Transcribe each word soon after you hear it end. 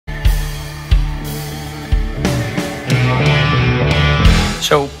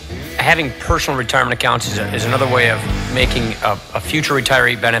having personal retirement accounts is another way of making a future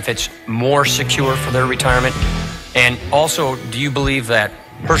retiree benefits more secure for their retirement? And also, do you believe that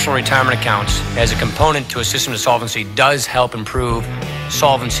personal retirement accounts as a component to a system of solvency does help improve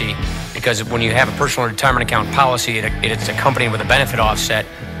solvency? Because when you have a personal retirement account policy, it's accompanied with a benefit offset.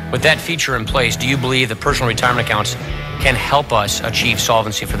 With that feature in place, do you believe that personal retirement accounts can help us achieve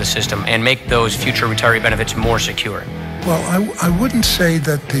solvency for the system and make those future retiree benefits more secure? Well, I wouldn't say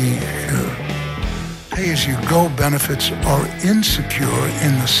that the pay-as-you-go benefits are insecure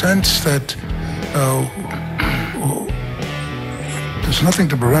in the sense that there's nothing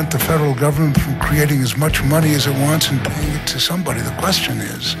to prevent the federal government from creating as much money as it wants and paying it to somebody. The question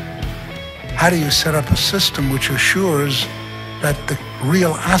is, how do you set up a system which assures that the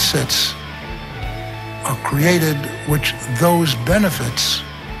real assets are created which those benefits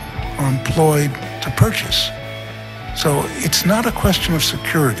are employed to purchase? So it's not a question of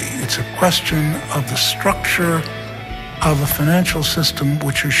security. It's a question of the structure of a financial system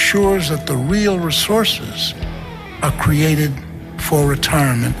which assures that the real resources are created for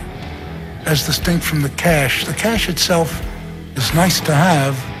retirement as distinct from the cash. The cash itself is nice to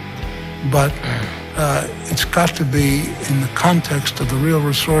have, but it's got to be in the context of the real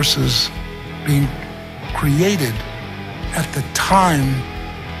resources being created at the time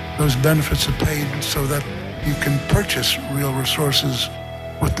those benefits are paid, so that you can purchase real resources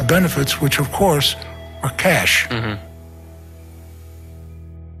with the benefits, which of course are cash. Mm-hmm.